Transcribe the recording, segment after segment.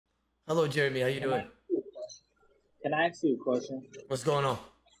Hello, Jeremy. How you doing? Can I ask you a question? What's going on?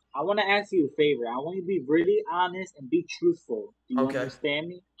 I want to ask you a favor. I want you to be really honest and be truthful. Do you Okay. understand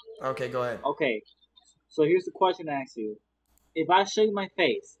me? Okay, go ahead. Okay. So here's the question I ask you. If I show you my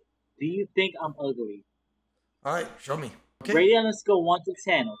face, do you think I'm ugly? All right, show me. Okay. Rate it on a scale 1 to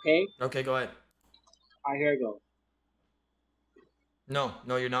 10, okay? Okay, go ahead. Alright, here I go.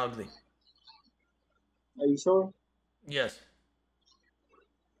 No, you're not ugly. Are you sure? Yes,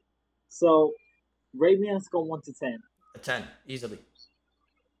 So, rate me on a scale 1 to 10. a 10, easily.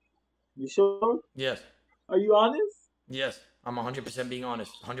 You sure? Yes, Are you honest? yes. I'm 100% being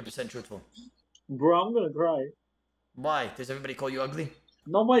honest, 100% truthful. Bro, I'm gonna cry. Why? Does everybody call you ugly?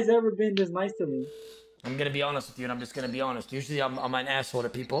 Nobody's ever been this nice to me. I'm gonna be honest with you, and I'm just gonna be honest. Usually, I'm an asshole to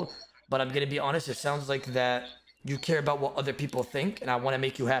people, but I'm gonna be honest. It sounds like that you care about what other people think, and I want to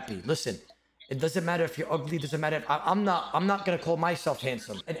make you happy. Listen, it doesn't matter if you're ugly. It doesn't matter. I'm not gonna call myself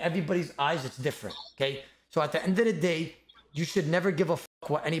handsome. In everybody's eyes, it's different. Okay. So at the end of the day, you should never give a fuck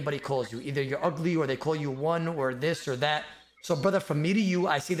what anybody calls you. Either you're ugly, or they call you one, or this or that. So, brother, from me to you,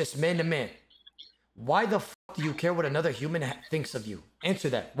 I say this man to man. Why the fuck do you care what another human thinks of you? Answer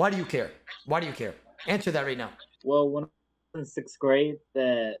that. Why do you care? Why do you care? Answer that right now. Well, when I was in 6th grade,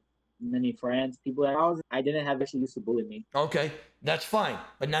 that many friends, people that I didn't have actually used to bully me. Okay, that's fine.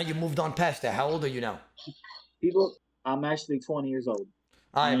 But now you moved on past that. How old are you now? People, I'm actually 20 years old.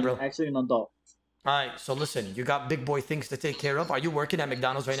 All right, I'm bro. actually an adult. All right, so listen, you got big boy things to take care of. Are you working at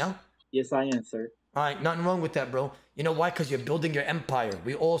McDonald's right now? Yes, I am, sir. All right, nothing wrong with that, bro. You know why? Because you're building your empire.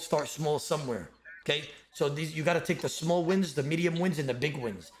 We all start small somewhere. Okay, so these you got to take the small wins, the medium wins, and the big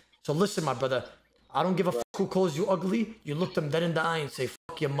wins. So listen, my brother, I don't give a fuck who calls you ugly. You look them dead in the eye and say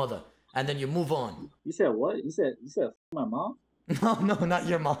fuck your mother, and then you move on. You said what? You said fuck my mom? No, not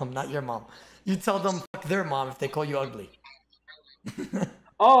your mom, not your mom. You tell them fuck their mom if they call you ugly.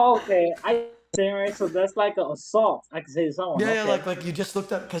 Oh, okay. I saying right. So that's like an assault. I can say to someone. Yeah, okay. like you just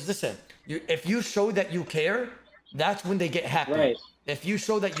looked up. Because listen, if you show that you care, that's when they get happy. Right. If you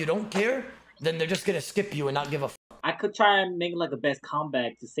show that you don't care, then they're just gonna skip you and not give a. I could try and make like a best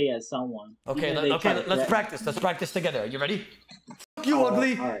comeback to say at someone. Okay, let's practice. Let's practice together. Are you ready? Fuck you,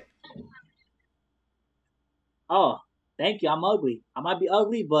 ugly. All right. Oh, thank you. I'm ugly. I might be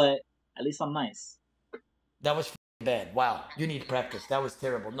ugly, but at least I'm nice. That was bad. Wow, you need practice. That was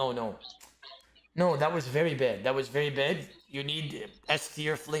terrible. No, that was very bad. That was very bad. You need S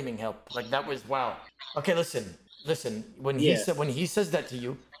tier flaming help. Like that was wow. Okay, listen. When he says that to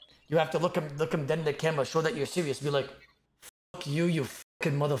you, you have to look him dead in the camera. Show that you're serious. Be like, fuck you, you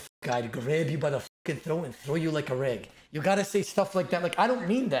fucking motherfucker. I'd grab you by the fucking throat and throw you like a rag. You gotta say stuff like that. Like I don't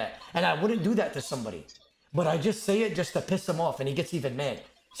mean that, and I wouldn't do that to somebody. But I just say it just to piss him off, and he gets even mad.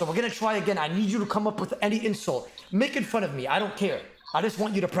 So we're gonna try again. I need you to come up with any insult. Making fun of me. I don't care. I just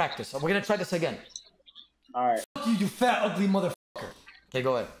want you to practice. So we're gonna try this again. All right. Fuck you, you fat, ugly motherfucker. Okay,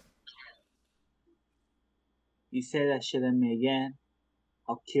 go ahead. You say that shit at me again,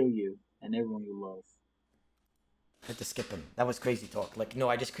 I'll kill you and everyone you love. I had to skip him. That was crazy talk. Like, no,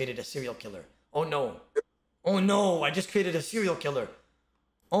 I just created a serial killer. Oh no. Oh no, I just created a serial killer.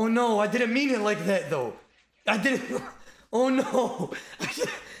 Oh no, I didn't mean it like that though. I didn't. Oh no.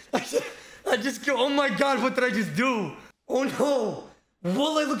 I just killed. Oh my god, what did I just do? Oh no.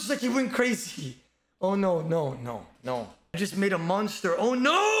 Wallah looks like he went crazy. Oh no. I just made a monster. Oh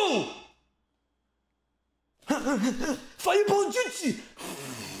no! Fireball Jutsu!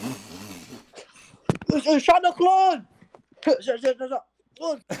 Shut the clone!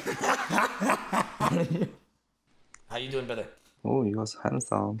 How you doing, brother? Oh, you was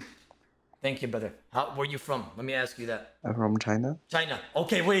handsome. Thank you, brother. Where you from? Let me ask you that. I'm from China. China.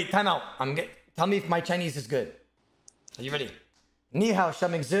 Okay, wait, time out. Tell me if my Chinese is good. Are you ready? Ni hao,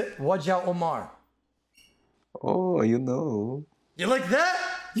 Shaming Zi, Wajiao Omar. Oh, you know. You like that?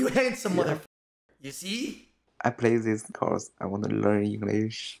 You handsome motherfucker. You see? I play this because I want to learn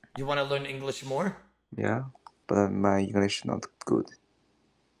English. You want to learn English more? Yeah, but my English not good.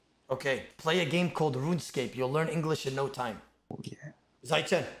 Okay, play a game called RuneScape. You'll learn English in no time. Oh, yeah.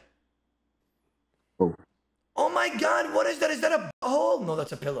 Zaichen. Oh. Oh my god, what is that? Is that a hole? No,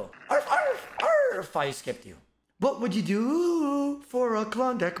 that's a pillow. Arf, arf, arf. I skipped you. What would you do for a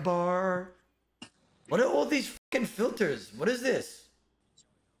Klondike bar? What are all these fucking filters? What is this?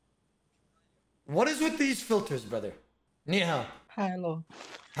 What is with these filters, brother? Ni hao. Hi, hello.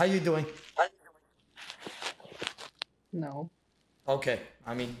 How you doing? No. Okay.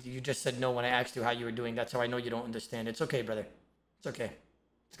 I mean, you just said no when I asked you how you were doing. That's how I know you don't understand. It's okay, brother. It's okay.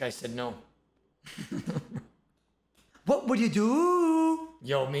 This guy said no. What would you do?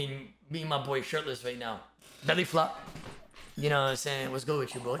 Yo, me and my boy shirtless right now. Belly flop. You know what I'm saying? What's good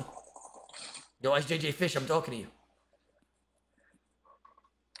with you, boy? Yo, SJJ Fish, I'm talking to you.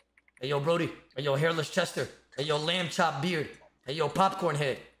 Hey, yo, Brody. Hey, yo, Hairless Chester. Hey, yo, Lamb Chop Beard. Hey, yo, Popcorn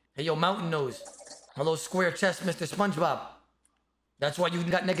Head. Hey, yo, Mountain Nose. Hello, Square Chest, Mr. SpongeBob. That's why you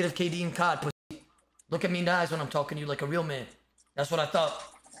got negative KD and COD, pussy. Look at me in the eyes when I'm talking to you like a real man. That's what I thought.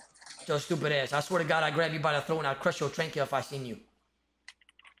 Yo, stupid ass. I swear to God, I'd grab you by the throat and I'd crush your trachea if I seen you.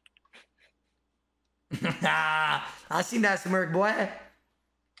 I seen that smirk, boy.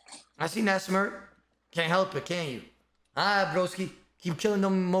 I seen that smirk. Can't help it, can you? Alright, broski. Keep killing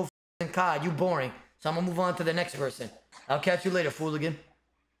them motherfuckers in COD. You boring. So I'm gonna move on to the next person. I'll catch you later, fooligan.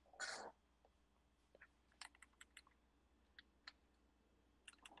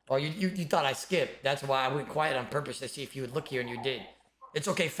 Oh, you thought I skipped. That's why I went quiet on purpose to see if you would look here, and you did. It's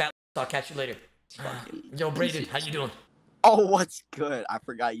okay, fat. I'll catch you later. Yo, Braden, how you doing? Oh, what's good? I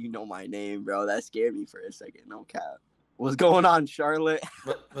forgot you know my name, bro. That scared me for a second. No cap. What's going on, Charlotte?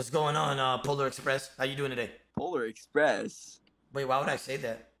 What's going on, Polar Express? How you doing today? Polar Express? Wait, why would I say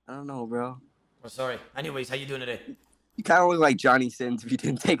that? I don't know, bro. Oh, sorry. Anyways, how you doing today? You kind of look like Johnny Sins if you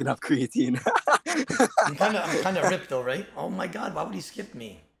didn't take enough creatine. I'm kind of ripped though, right? Oh my God, why would he skip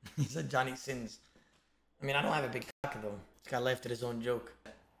me? He said Johnny Sins. I mean, I don't have a big cock though. This guy laughed at his own joke.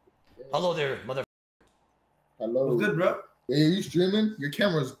 Hello there, mother. Hello. What's good, bro? Hey, you streaming? Your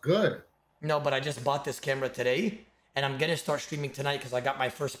camera's good. No, but I just bought this camera today, and I'm gonna start streaming tonight because I got my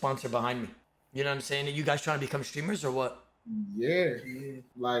first sponsor behind me. You know what I'm saying? Are you guys trying to become streamers or what? Yeah.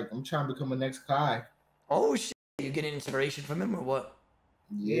 Like, I'm trying to become the next Kai. Oh shit! You getting inspiration from him or what?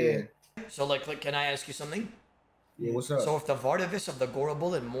 Yeah. So like, can I ask you something? Yeah, what's up? So if the Vardavis of the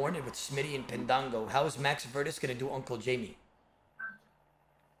Gorable and Morn with Smitty and Pendango, how is Max Vertis gonna do Uncle Jamie?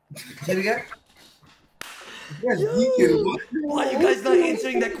 Say it again? Yo, why are you guys not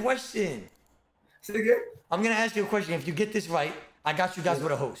answering that question? Say it again? I'm gonna ask you a question. If you get this right, I got you guys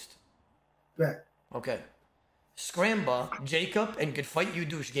with a host. Bet. Okay. Scramba, Jacob, and Good Fight You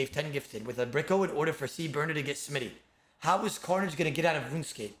Douche gave 10 gifted with a Bricko in order for C Burner to get Smitty. How is Carnage gonna get out of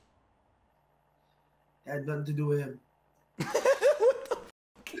RuneScape? That had nothing to do with him. What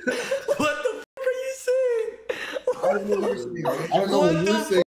the fuck are you saying? I don't know what you're saying. I don't know what you're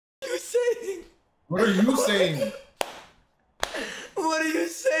saying. What are you saying? What are you saying? What are you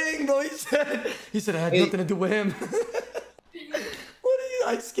saying, bro? He said it had nothing to do with him.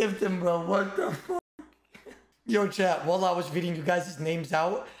 I skipped him, bro. What the fuck? Yo, chat, while I was reading you guys' names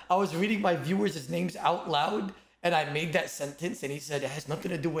out, I was reading my viewers' names out loud, and I made that sentence, and he said it has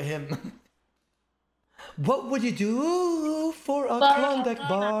nothing to do with him. What would you do for a Klondike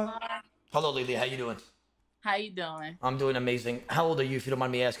bar? Hello, Lele. How you doing? How you doing? I'm doing amazing. How old are you, if you don't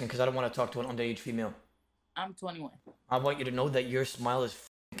mind me asking? Because I don't want to talk to an underage female. I'm 21. I want you to know that your smile is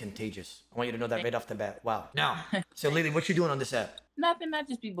contagious. I want you to know that right off the bat. Wow. Now, so Lele, what you doing on this app? Nothing. I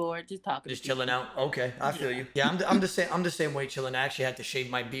just be bored, just talking. Just chilling out. Okay, I feel you. Yeah, I'm the same way, chilling. I actually had to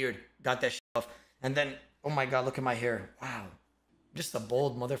shave my beard. Got that shit off, and then oh my God, look at my hair. Wow, just a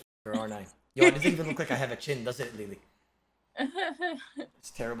bold motherfucker, aren't I? Yo, it doesn't even look like I have a chin, does it, Lele?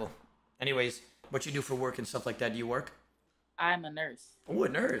 It's terrible. Anyways, what you do for work and stuff like that? Do you work? I'm a nurse. Oh, a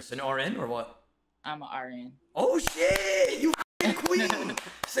nurse, an RN or what? I'm a RN. Oh shit, you queen,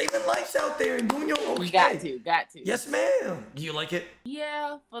 saving lives out there and doing your own shit. Got to. Yes, ma'am. Do you like it?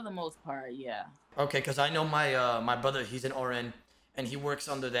 Yeah, for the most part, yeah. Okay, because I know my brother, he's an RN, and he works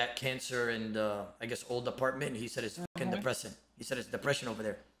under that cancer and I guess old department. And he said it's fucking depressing. He said it's depression over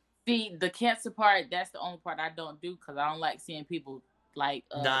there. See, the cancer part, that's the only part I don't do because I don't like seeing people like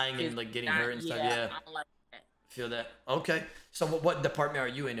dying and like getting hurt and stuff. Yeah, I don't like that. Feel that. Okay, so what department are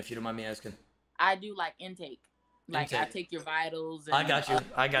you in, if you don't mind me asking? I do like intake. Like I take your vitals. And,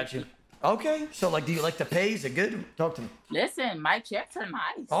 I got you. Okay, so like, do you like the pay? Is it good? Talk to me. Listen, my checks are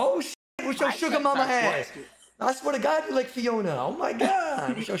nice. Oh shit! What's your sugar mama ass? I swear to God, you like Fiona. Oh my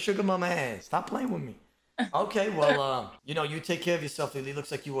God, what's your sugar mama ass? Stop playing with me. Okay, well, you know, you take care of yourself, Lele.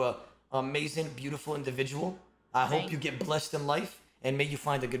 Looks like you are an amazing, beautiful individual. I hope you get blessed in life, and may you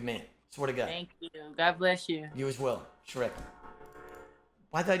find a good man. Swear to God. Thank you. God bless you. You as well, Shrek.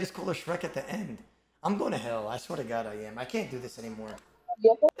 Why did I just call her Shrek at the end? I'm going to hell. I swear to God I am. I can't do this anymore.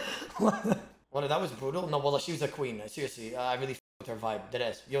 Well, that was brutal. No, well, she was a queen. Seriously, I really with her vibe.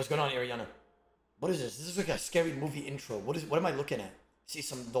 Deadass. Yo, what's going on, Ariana? What is this? This is like a scary movie intro. What am I looking at? I see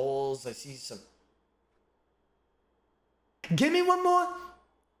some dolls. I see some... Give me one more.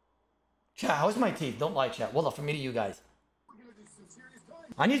 Chat, how's my teeth? Don't lie, chat. Well, from me to you guys.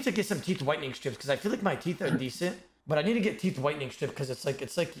 I need to get some teeth whitening strips because I feel like my teeth are decent, but I need to get teeth whitening strip because it's like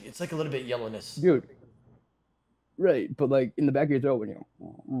a little bit yellowness. Dude. Right, but like in the back of your throat when you.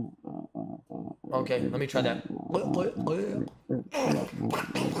 Okay, let me try that.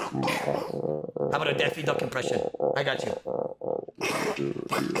 about a Daffy Duck impression? I got you.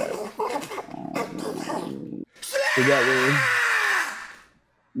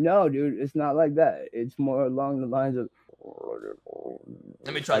 No, dude, it's not like that. It's more along the lines of.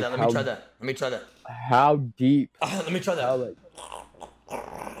 Let me try that. Let me try that. Let me try that. How deep? Let me try that. How, like,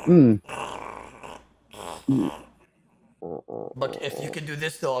 But if you can do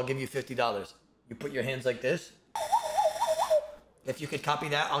this though, I'll give you $50. You put your hands like this. If you could copy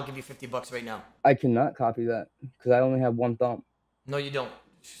that, I'll give you $50 right now. I cannot copy that because I only have one thumb. No, you don't.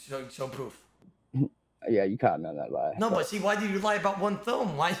 Show proof. Yeah, you caught me on that lie. No, but see, why do you lie about one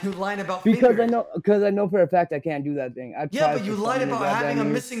thumb? Why are you lying about because fingers? I know for a fact I can't do that thing. Yeah, but you lied about having a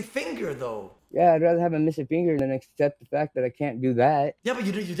missing finger, though. Yeah, I'd rather have a missing finger than accept the fact that I can't do that. Yeah, but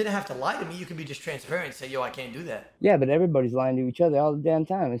you didn't have to lie to me. You can be just transparent and say, yo, I can't do that. Yeah, but everybody's lying to each other all the damn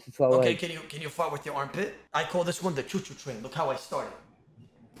time. It's just all okay, like... can you fart with your armpit? I call this one the choo-choo train. Look how I started.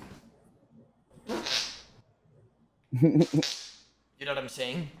 You know what I'm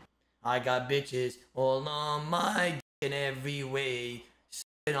saying? I got bitches all on my dick in every way.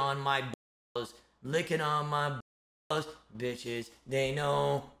 Sitting on my balls, licking on my balls. Bitches, they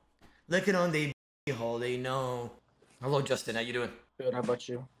know. Licking on they hole, they know. Hello, Justin. How you doing? Good. How about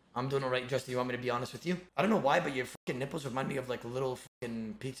you? I'm doing alright, Justin. You want me to be honest with you? I don't know why, but your fucking nipples remind me of like little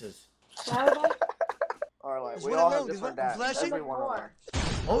fucking pizzas. Alright, we all have different dads. Everyone of them.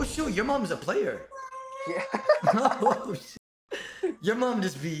 Oh shoot, your mom's a player. Yeah. Oh shit. Your mom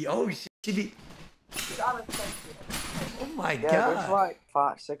just be, oh shit, she be. Oh my god. There's like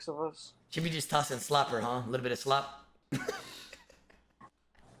 5, 6 of us. She be just tossing slapper, huh? A little bit of slap.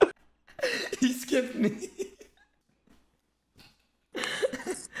 He skipped me.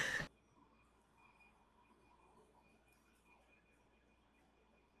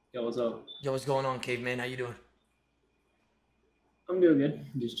 Yo, what's up? Yo, what's going on, caveman? How you doing? I'm doing good.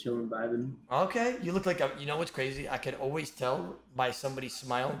 I'm just chilling, vibing. Okay, you look like a, you know what's crazy? I could always tell by somebody's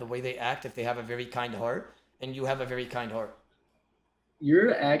smile, the way they act, if they have a very kind heart, and you have a very kind heart.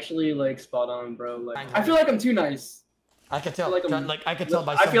 You're actually like spot on, bro. Like, I feel like I'm too nice. I could tell. I feel I could tell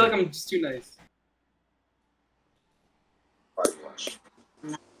by somebody. I feel like I'm just too nice.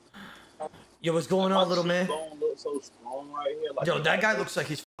 Yo, what's going on, little man? So strong right here. Like, Yo, that guy looks like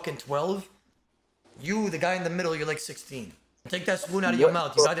he's fucking 12. You, the guy in the middle, you're like 16. Take that spoon out of your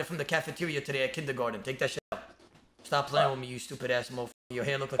mouth. You got it from the cafeteria today at kindergarten. Take that shit out. Stop playing with me, you stupid ass motherfucker. Your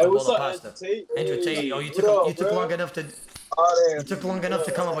hair look like a bowl of pasta. Andrew Tate, oh, you took long enough to... You took long enough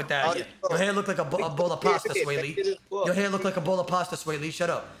to come up with that. Your hair looked like a bowl of pasta, Sway Lee. Your hair looked like a bowl of pasta, Sway Lee. Shut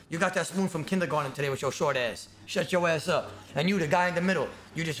up. You got that spoon from kindergarten today with your short ass. Shut your ass up. And you, the guy in the middle,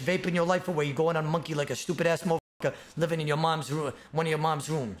 you just vaping your life away. You going on monkey like a stupid ass motherfucker living in your mom's room, one of your mom's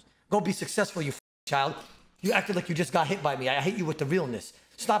rooms. Go be successful, you child. You acted like you just got hit by me. I hate you with the realness.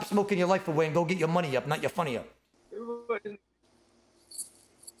 Stop smoking your life away and go get your money up, not your funny up.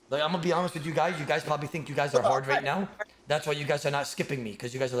 Like, I'm gonna be honest with you guys. You guys probably think you guys are hard right now. That's why you guys are not skipping me,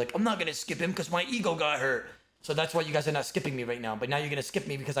 because you guys are like, I'm not gonna skip him because my ego got hurt. So that's why you guys are not skipping me right now. But now you're gonna skip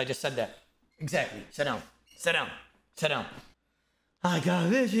me because I just said that. Exactly. Sit down. Sit down. Sit down. I got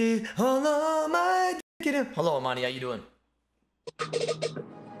bitches all on my dick. Hello, Imani. How you doing?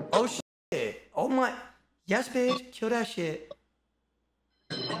 Oh shit. Oh my. Yes, bitch. Kill that shit.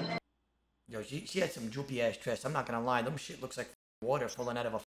 Yo, she had some droopy ass dress. I'm not gonna lie. Them shit looks like water falling out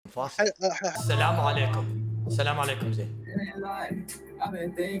of a faucet. Assalamu alaikum. Assalamu alaikum, Zane. I've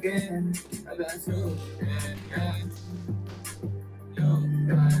been thinking about you.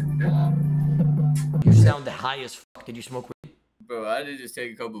 You sound the high as fuck. Did you smoke weed? Bro, I did just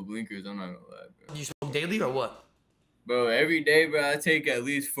take a couple blinkers. I'm not gonna lie, bro. You smoke daily or what? Bro, every day, bro, I take at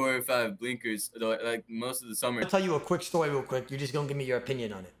least 4 or 5 blinkers, like most of the summer. I'll tell you a quick story real quick. You're just gonna give me your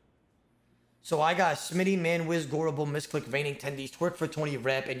opinion on it. So I got Smitty, Manwiz, Gorable, Misclick, Reigning Tendies, Twerk for 20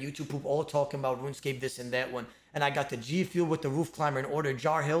 Rap, and YouTube Poop all talking about RuneScape, this and that one. And I got the G Fuel with the Roof Climber and ordered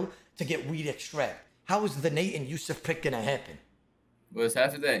Jar Hill to get weed extract. How is the Nate and Yusuf pick gonna happen? Was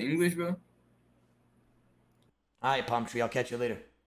half of that English, bro? Alright, Palm Tree, I'll catch you later.